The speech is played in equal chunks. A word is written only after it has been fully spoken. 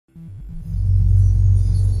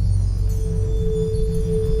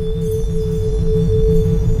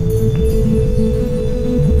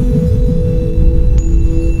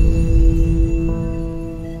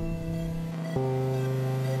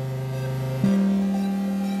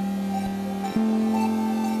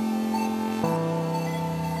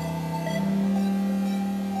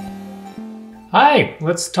Hi,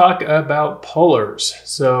 let's talk about polars.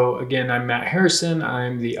 So again, I'm Matt Harrison.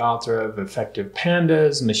 I'm the author of Effective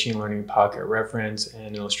Pandas, Machine Learning Pocket Reference,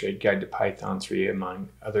 and Illustrated Guide to Python 3, among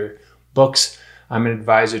other books. I'm an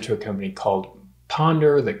advisor to a company called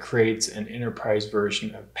Ponder that creates an enterprise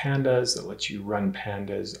version of Pandas that lets you run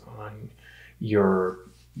Pandas on your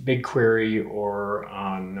BigQuery or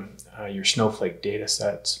on your Snowflake data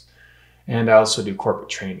sets. And I also do corporate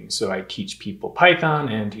training. So I teach people Python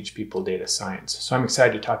and teach people data science. So I'm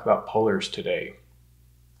excited to talk about polars today.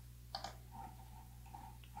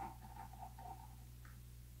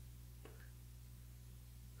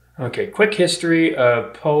 Okay, quick history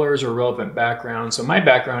of polars or relevant background. So my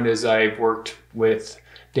background is I've worked with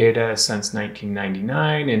data since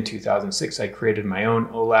 1999. In 2006, I created my own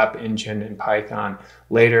OLAP engine in Python.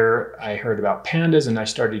 Later, I heard about pandas and I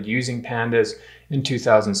started using pandas. In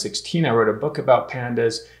 2016, I wrote a book about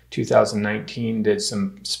pandas. 2019, did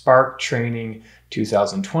some Spark training.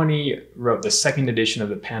 2020, wrote the second edition of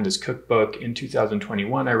the Pandas Cookbook. In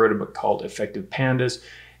 2021, I wrote a book called Effective Pandas.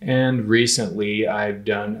 And recently, I've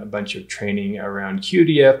done a bunch of training around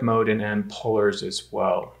QDF, Modin, and polars as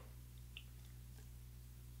well.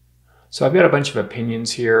 So I've got a bunch of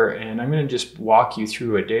opinions here, and I'm going to just walk you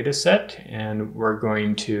through a data set, and we're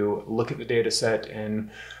going to look at the data set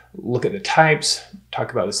and look at the types,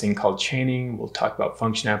 talk about this thing called chaining. We'll talk about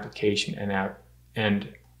function application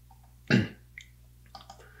and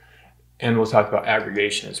we'll talk about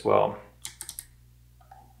aggregation as well.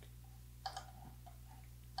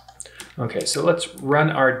 Okay, so let's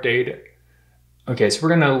run our data. Okay, so we're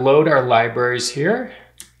going to load our libraries here.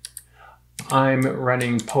 I'm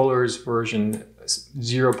running polars version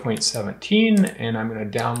 0.17, and I'm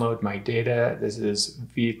going to download my data. This is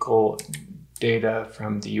vehicle data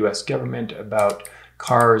from the US government about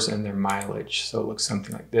cars and their mileage. So it looks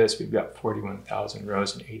something like this. We've got 41,000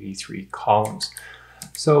 rows and 83 columns.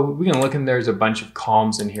 So we can look, and there's a bunch of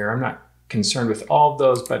columns in here. I'm not concerned with all of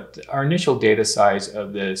those, but our initial data size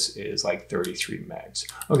of this is like 33 megs.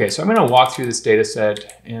 Okay, so I'm going to walk through this data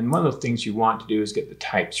set, and one of the things you want to do is get the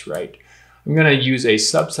types right. I'm going to use a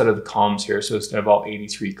subset of the columns here. So instead of all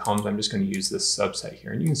 83 columns, I'm just going to use this subset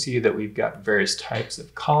here. And you can see that we've got various types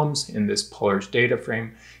of columns in this polars data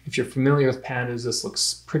frame. If you're familiar with pandas, this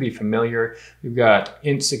looks pretty familiar. We've got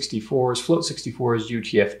int64s, float64s,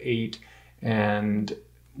 UTF-8. And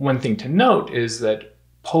one thing to note is that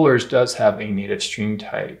polars does have a native string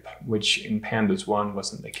type, which in pandas 1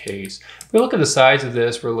 wasn't the case. If we look at the size of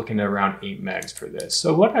this, we're looking at around 8 megs for this.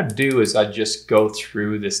 So what I'd do is I'd just go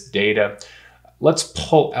through this data. Let's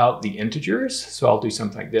pull out the integers. So I'll do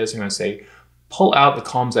something like this. I'm going to say, pull out the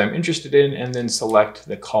columns I'm interested in, and then select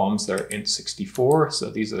the columns that are int64.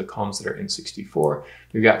 So these are the columns that are int64.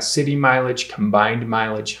 We've got city mileage, combined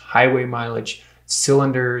mileage, highway mileage,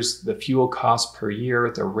 cylinders, the fuel cost per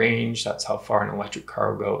year, the range, that's how far an electric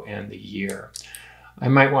car will go, and the year. I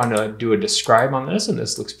might want to do a describe on this, and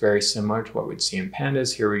this looks very similar to what we'd see in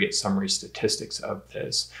pandas. Here we get summary statistics of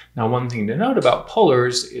this. Now, one thing to note about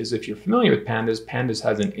polars is if you're familiar with pandas, pandas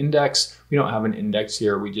has an index. We don't have an index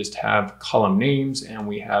here. We just have column names, and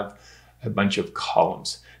we have a bunch of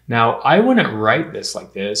columns. Now, I wouldn't write this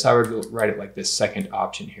like this. I would write it like this second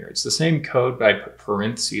option here. It's the same code, but I put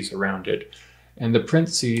parentheses around it. And the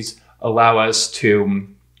parentheses allow us to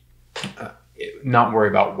not worry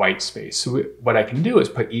about white space. So what I can do is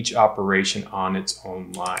put each operation on its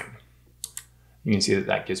own line. You can see that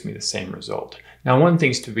that gives me the same result. Now, one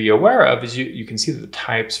thing to be aware of is you can see the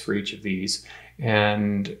types for each of these.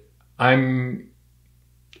 And I'm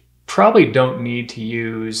probably don't need to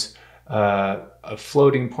use a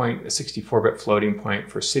floating point, a 64-bit floating point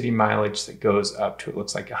for city mileage that goes up to, it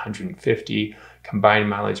looks like 150. Combined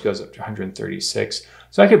mileage goes up to 136.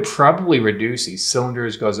 So I could probably reduce these.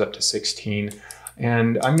 Cylinders goes up to 16.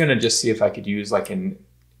 And I'm going to just see if I could use like an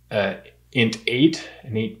int8,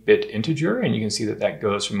 an 8-bit integer. And you can see that that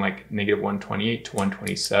goes from like -128 to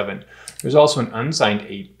 127. There's also an unsigned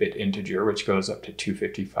 8-bit integer, which goes up to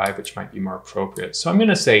 255, which might be more appropriate. So I'm going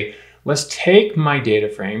to say, let's take my data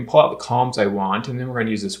frame, pull out the columns I want, and then we're going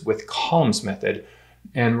to use this with columns method.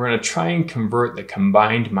 And we're going to try and convert the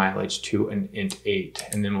combined mileage to an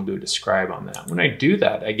int8, and then we'll do a describe on that. When I do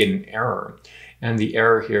that, I get an error. And the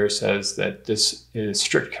error here says that this is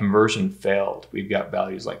strict conversion failed. We've got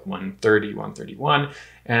values like 130, 131,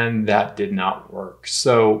 and that did not work.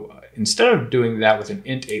 So instead of doing that with an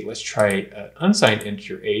int8, let's try an unsigned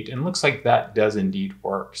integer 8, and it looks like that does indeed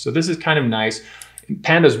work. So this is kind of nice.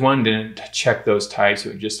 Pandas 1 didn't check those types, it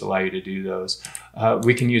would just allow you to do those.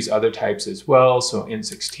 We can use other types as well, so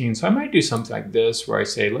int16. So I might do something like this, where I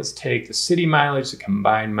say, let's take the city mileage, the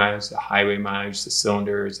combined mileage, the highway mileage, the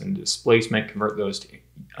cylinders, and displacement, convert those to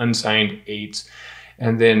unsigned 8s,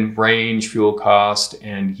 and then range, fuel cost,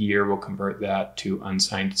 and year, we'll convert that to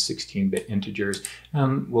unsigned 16-bit integers.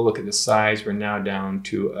 We'll look at the size. We're now down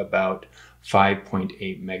to about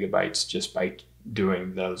 5.8 megabytes just by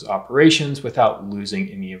doing those operations without losing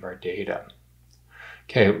any of our data.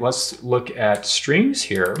 Okay, let's look at strings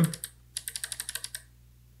here.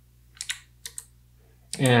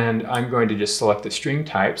 And I'm going to just select the string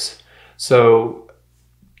types. So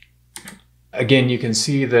again, you can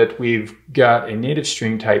see that we've got a native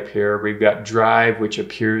string type here. We've got drive, which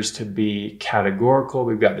appears to be categorical.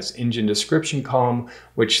 We've got this engine description column,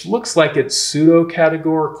 which looks like it's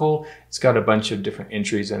pseudo-categorical. It's got a bunch of different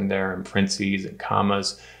entries in there and parentheses and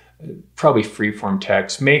commas, probably free-form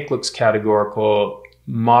text. Make looks categorical.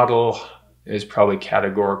 Model is probably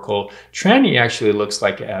categorical. Tranny actually looks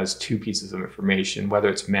like it has two pieces of information, whether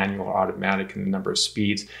it's manual or automatic, and the number of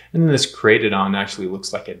speeds. And then this created on actually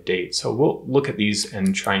looks like a date. So we'll look at these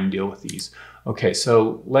and try and deal with these. Okay,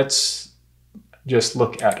 so let's just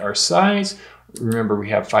look at our size. Remember, we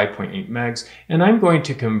have 5.8 megs, and I'm going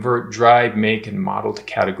to convert drive, make, and model to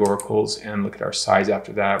categoricals and look at our size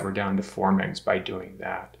after that. We're down to 4 megs by doing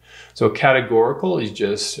that. So categorical is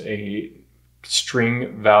just a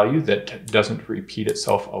string value that doesn't repeat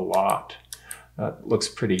itself a lot. Looks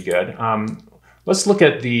pretty good. Let's look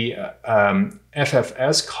at the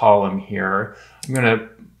FFS column here. I'm going to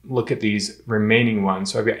look at these remaining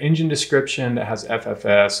ones. So I've got engine description that has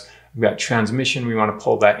FFS. We've got transmission. We want to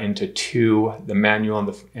pull that into 2, the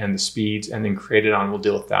manual and the speeds, and then created on. We'll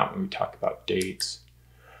deal with that when we talk about dates.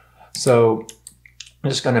 So I'm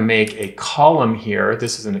just going to make a column here.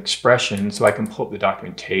 This is an expression, so I can pull up the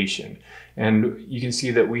documentation. And you can see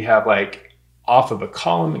that we have, like, off of a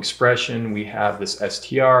column expression, we have this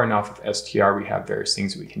str, and off of str, we have various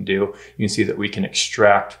things that we can do. You can see that we can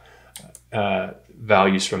extract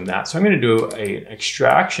values from that. So I'm going to do an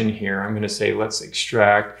extraction here. I'm going to say, let's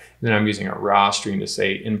extract. And then I'm using a raw string to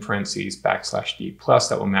say in parentheses \d plus.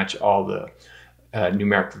 That will match all the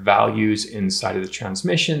numeric values inside of the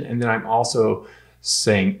transmission. And then I'm also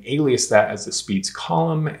saying alias that as the speeds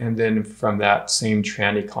column, and then from that same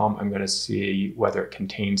tranny column, I'm going to see whether it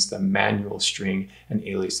contains the manual string and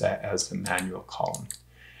alias that as the manual column.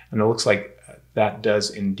 And it looks like that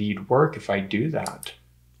does indeed work if I do that.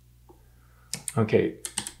 Okay,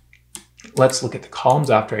 let's look at the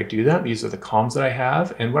columns after I do that. These are the columns that I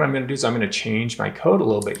have, and what I'm going to do is I'm going to change my code a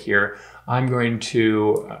little bit here. I'm going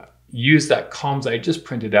to use that columns I just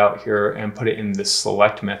printed out here and put it in the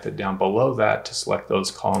select method down below that to select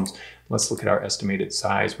those columns. Let's look at our estimated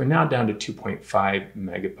size. We're now down to 2.5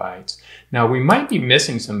 megabytes. Now we might be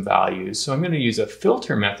missing some values, so I'm going to use a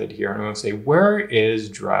filter method here. And I'm going to say, where is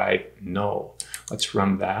drive null? Let's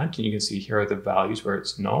run that, and you can see here are the values where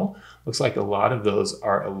it's null. Looks like a lot of those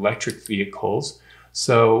are electric vehicles.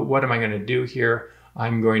 So what am I going to do here?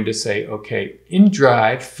 I'm going to say, okay, in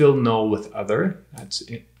drive, fill null with other. That's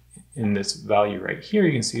it. In this value right here,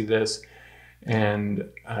 you can see this, and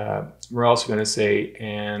we're also going to say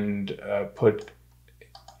and put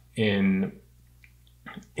in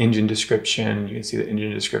engine description. You can see the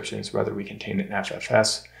engine description is whether we contain an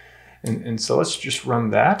FFS, and so let's just run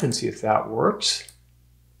that and see if that works.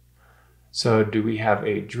 So do we have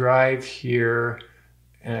a drive here?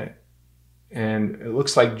 And it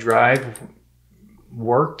looks like drive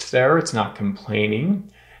worked there. It's not complaining.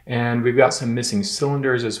 And we've got some missing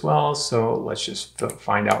cylinders as well, so let's just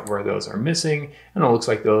find out where those are missing. And it looks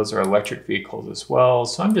like those are electric vehicles as well.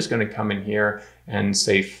 So I'm just going to come in here and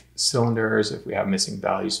say cylinders. If we have missing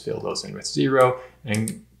values, fill those in with 0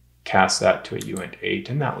 and cast that to a uint8,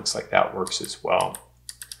 and that looks like that works as well.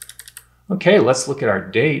 Okay, let's look at our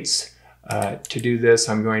dates. To do this,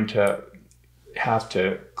 I'm going to have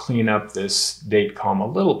to clean up this date column a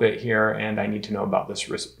little bit here, and I need to know about this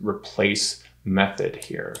replace method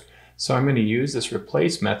here. So I'm going to use this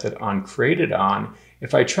replace method on created on.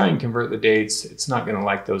 If I try and convert the dates, it's not going to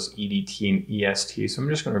like those EDT and EST. So I'm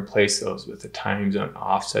just going to replace those with the time zone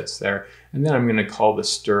offsets there. And then I'm going to call the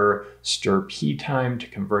stir p time to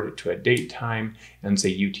convert it to a date time and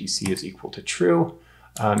say UTC is equal to true.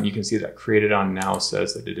 You can see that created on now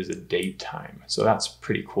says that it is a date time. So that's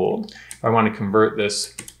pretty cool. If I want to convert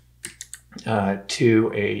this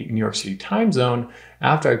to a New York City time zone,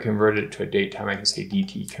 after I converted it to a date time, I can say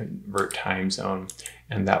DT convert time zone,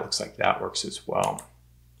 and that looks like that works as well.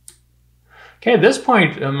 Okay, at this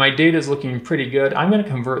point, my data is looking pretty good. I'm going to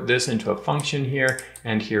convert this into a function here,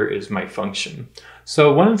 and here is my function.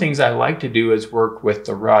 So one of the things I like to do is work with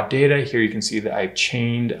the raw data. Here you can see that I've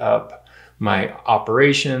chained up my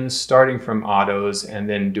operations starting from autos and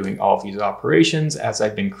then doing all of these operations. As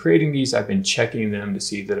I've been creating these, I've been checking them to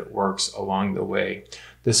see that it works along the way.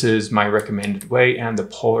 This is my recommended way and the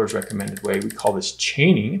Polar's recommended way. We call this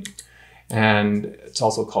chaining, and it's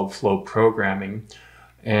also called flow programming.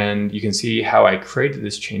 And you can see how I created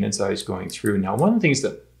this chain as I was going through. Now, one of the things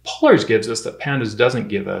that Polar's gives us that Pandas doesn't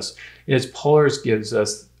give us is Polar's gives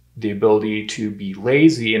us the ability to be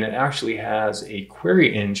lazy, and it actually has a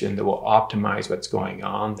query engine that will optimize what's going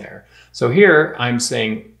on there. So here I'm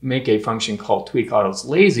saying make a function called tweak autos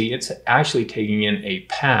lazy. It's actually taking in a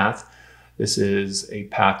path. This is a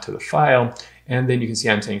path to the file. And then you can see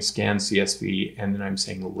I'm saying scan CSV, and then I'm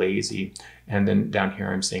saying lazy. And then down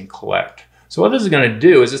here I'm saying collect. So what this is going to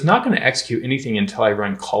do is it's not going to execute anything until I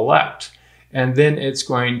run collect. And then it's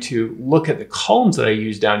going to look at the columns that I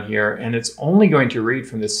use down here, and it's only going to read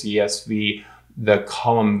from the CSV the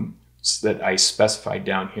columns that I specified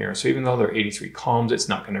down here. So even though there are 83 columns, it's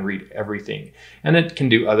not going to read everything. And it can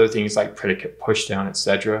do other things like predicate pushdown,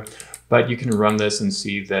 etc. But you can run this and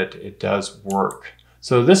see that it does work.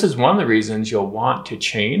 So this is one of the reasons you'll want to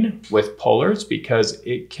chain with Polars, because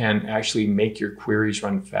it can actually make your queries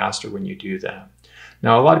run faster when you do that.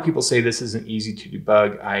 Now, a lot of people say this isn't easy to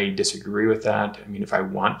debug. I disagree with that. I mean, if I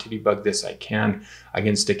want to debug this, I can. I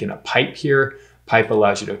can stick in a pipe here. Pipe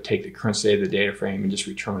allows you to take the current state of the data frame and just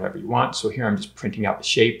return whatever you want. So here I'm just printing out the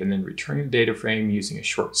shape and then returning the data frame using a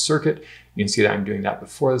short circuit. You can see that I'm doing that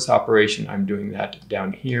before this operation. I'm doing that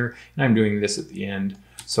down here, and I'm doing this at the end.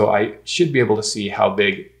 So I should be able to see how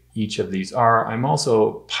big each of these are. I'm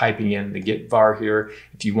also piping in the get var here.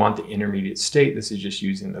 If you want the intermediate state, this is just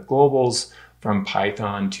using the globals from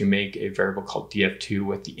Python to make a variable called df2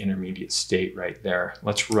 with the intermediate state right there.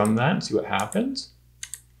 Let's run that and see what happens.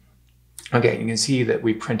 Okay, you can see that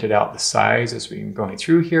we printed out the size as we're going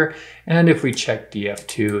through here. And if we check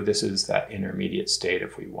df2, this is that intermediate state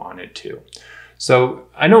if we wanted to. So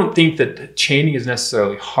I don't think that chaining is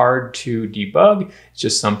necessarily hard to debug. It's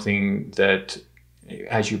just something that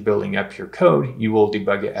as you're building up your code, you will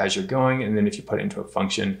debug it as you're going. And then if you put it into a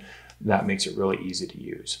function, that makes it really easy to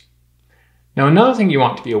use. Now, another thing you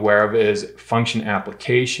want to be aware of is function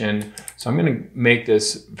application. So I'm going to make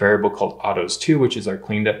this variable called autos2, which is our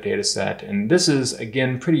cleaned up data set. And this is,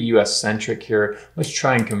 again, pretty US centric here. Let's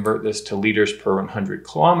try and convert this to liters per 100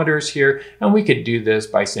 kilometers here. And we could do this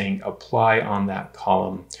by saying apply on that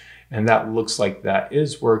column. And that looks like that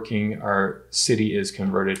is working. Our city is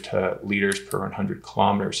converted to liters per 100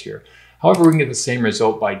 kilometers here. However, we can get the same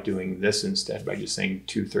result by doing this instead, by just saying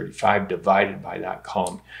 235 divided by that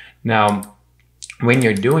column. Now, when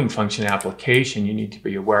you're doing function application, you need to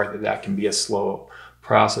be aware that that can be a slow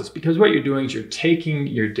process, because what you're doing is you're taking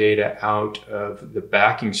your data out of the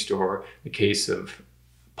backing store. In the case of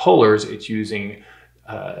Polars, it's using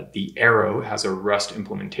the arrow as a Rust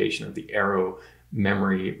implementation of the arrow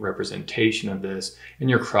memory representation of this, and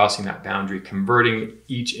you're crossing that boundary, converting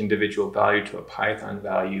each individual value to a Python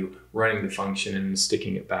value, running the function and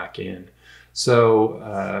sticking it back in.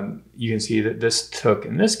 So you can see that this took,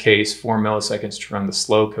 in this case, 4 milliseconds to run the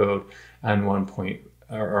slow code and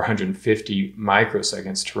 150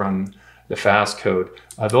 microseconds to run the fast code.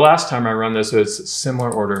 The last time I run this, it was a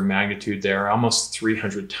similar order of magnitude there, almost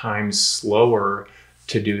 300 times slower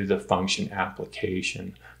to do the function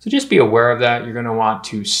application. So just be aware of that. You're going to want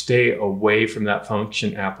to stay away from that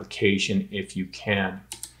function application if you can.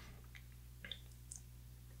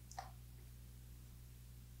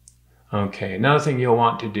 Okay, another thing you'll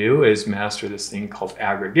want to do is master this thing called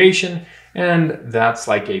aggregation, and that's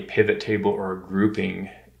like a pivot table or a grouping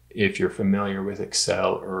if you're familiar with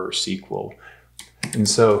Excel or SQL. And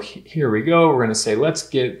so here we go. We're going to say, let's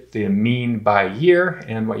get the mean by year.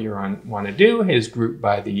 And what you want to do is group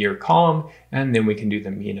by the year column, and then we can do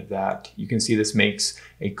the mean of that. You can see this makes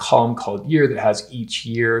a column called year that has each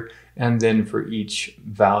year. And then for each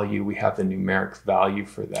value, we have the numeric value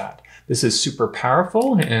for that. This is super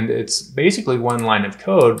powerful, and it's basically one line of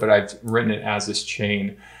code, but I've written it as this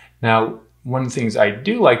chain. Now, one of the things I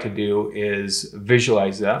do like to do is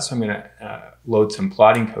visualize that. So I'm going to load some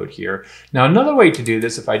plotting code here. Now, another way to do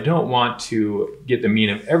this, if I don't want to get the mean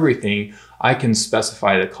of everything, I can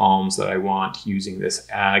specify the columns that I want using this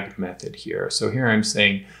agg method here. So here I'm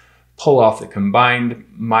saying pull off the combined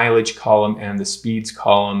mileage column and the speeds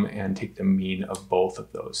column and take the mean of both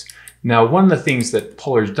of those. Now, one of the things that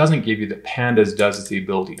Polars doesn't give you that Pandas does is the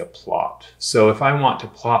ability to plot. So if I want to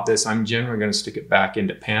plot this, I'm generally going to stick it back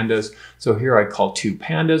into Pandas. So here I call to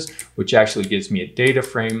Pandas, which actually gives me a data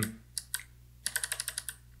frame.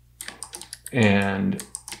 And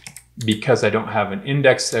because I don't have an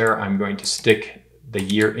index there, I'm going to stick the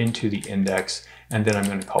year into the index, and then I'm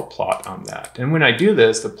going to call plot on that. And when I do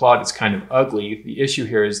this, the plot is kind of ugly. The issue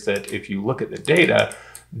here is that if you look at the data,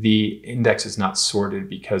 the index is not sorted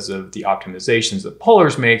because of the optimizations that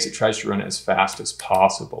Polars makes. It tries to run it as fast as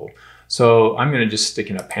possible. So I'm going to just stick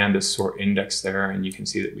in a pandas sort index there, and you can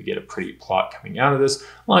see that we get a pretty plot coming out of this,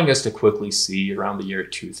 allowing us to quickly see around the year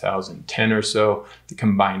 2010 or so, the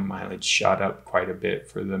combined mileage shot up quite a bit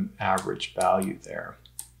for the average value there.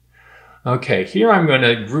 Okay, here I'm going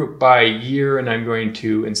to group by year, and I'm going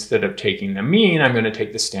to, instead of taking the mean, I'm going to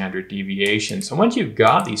take the standard deviation. So once you've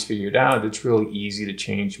got these figured out, it's really easy to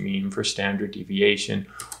change mean for standard deviation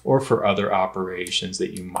or for other operations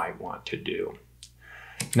that you might want to do.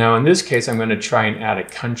 Now in this case, I'm going to try and add a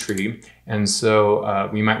country, and so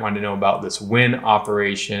we might want to know about this when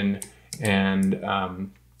operation, and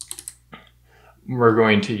we're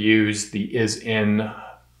going to use the is-in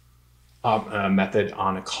method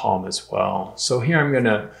on a column as well. So here I'm going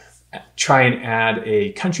to try and add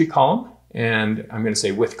a country column, and I'm going to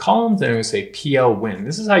say with columns, then I'm going to say PL when.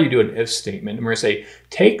 This is how you do an if statement. And we're going to say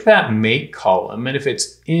take that make column, and if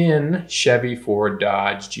it's in Chevy, Ford,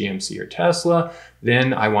 Dodge, GMC, or Tesla,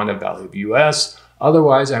 then I want a value of US.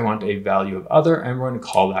 Otherwise, I want a value of other, and we're going to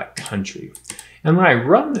call that country. And when I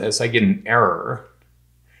run this, I get an error.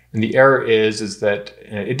 And the error is that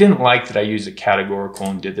it didn't like that I used a categorical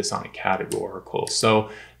and did this on a categorical. So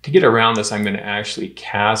to get around this, I'm going to actually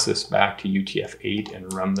cast this back to UTF-8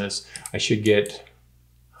 and run this. I should get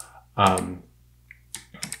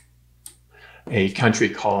a country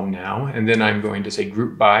column now, and then I'm going to say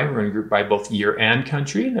group by. We're going to group by both year and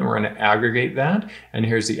country, and then we're going to aggregate that, and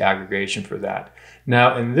here's the aggregation for that.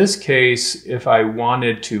 Now in this case, if I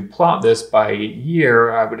wanted to plot this by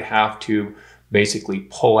year, I would have to basically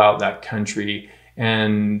pull out that country,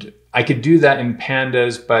 and I could do that in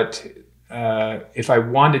pandas, but if I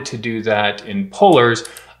wanted to do that in Polars,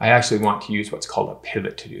 I actually want to use what's called a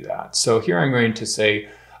pivot to do that. So here I'm going to say,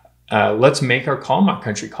 let's make our column, our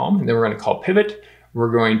country column, and then we're going to call pivot.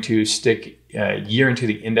 We're going to stick year into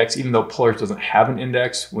the index, even though Polars doesn't have an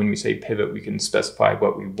index. When we say pivot, we can specify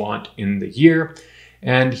what we want in the year.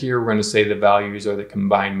 And here we're going to say the values are the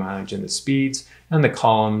combined mileage and the speeds, and the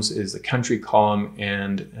columns is the country column,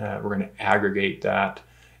 and we're going to aggregate that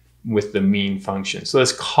with the mean function. So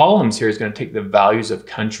this columns here is going to take the values of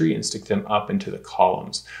country and stick them up into the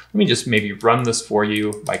columns. Let me just maybe run this for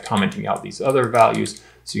you by commenting out these other values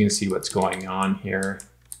so you can see what's going on here.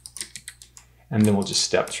 And then we'll just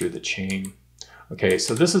step through the chain. Okay,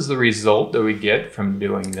 so this is the result that we get from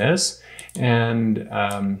doing this. And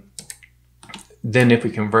then if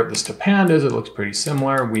we convert this to pandas, it looks pretty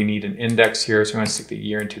similar. We need an index here, so we're going to stick the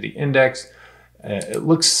year into the index. It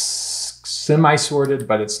looks semi-sorted,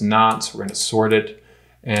 but it's not, so we're going to sort it.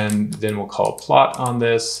 And then we'll call plot on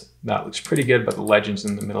this. That looks pretty good, but the legend's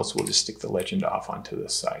in the middle, so we'll just stick the legend off onto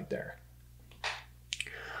this side there.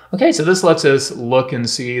 Okay, so this lets us look and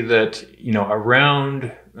see that, you know,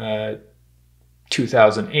 around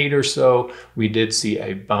 2008 or so, we did see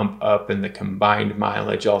a bump up in the combined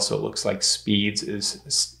mileage. Also, it looks like speeds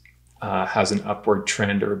has an upward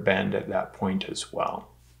trend or bend at that point as well.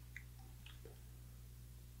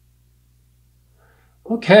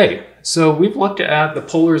 Okay, so we've looked at the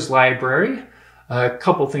Polars library. A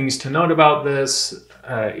couple things to note about this.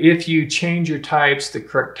 If you change your types, the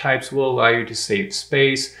correct types will allow you to save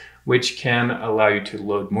space, which can allow you to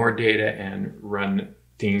load more data and run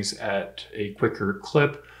things at a quicker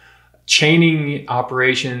clip. Chaining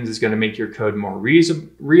operations is going to make your code more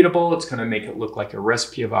readable. It's going to make it look like a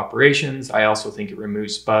recipe of operations. I also think it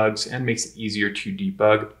removes bugs and makes it easier to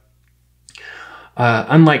debug.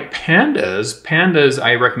 Unlike pandas,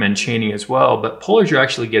 I recommend chaining as well, but Polars, you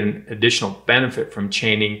actually get an additional benefit from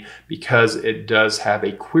chaining because it does have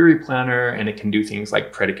a query planner and it can do things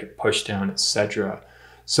like predicate pushdown, etc.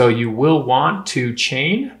 So you will want to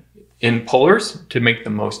chain in Polars to make the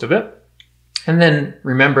most of it. And then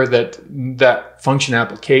remember that that function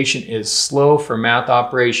application is slow for math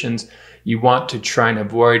operations. You want to try and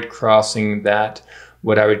avoid crossing that,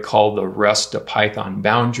 what I would call the Rust to Python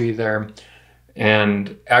boundary there.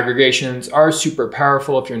 And aggregations are super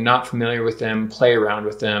powerful. If you're not familiar with them, play around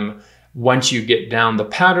with them. Once you get down the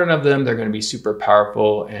pattern of them, they're going to be super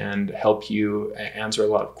powerful and help you answer a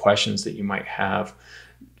lot of questions that you might have.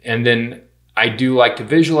 And then I do like to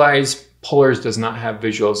visualize. Polars does not have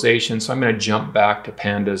visualization, so I'm going to jump back to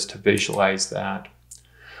pandas to visualize that.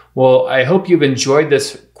 Well, I hope you've enjoyed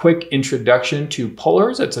this quick introduction to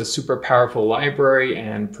Polars. It's a super powerful library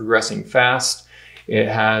and progressing fast. It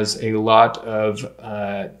has a lot of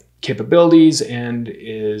capabilities and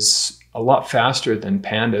is a lot faster than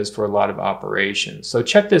pandas for a lot of operations. So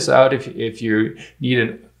check this out if you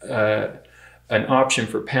need an option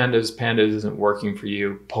for pandas. Pandas isn't working for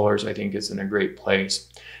you. Polars, I think, is in a great place.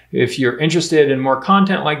 If you're interested in more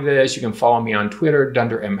content like this, you can follow me on Twitter,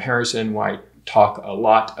 Dunder M. Harrison, where I talk a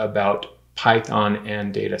lot about Python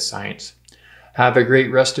and data science. Have a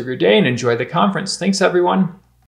great rest of your day and enjoy the conference. Thanks, everyone.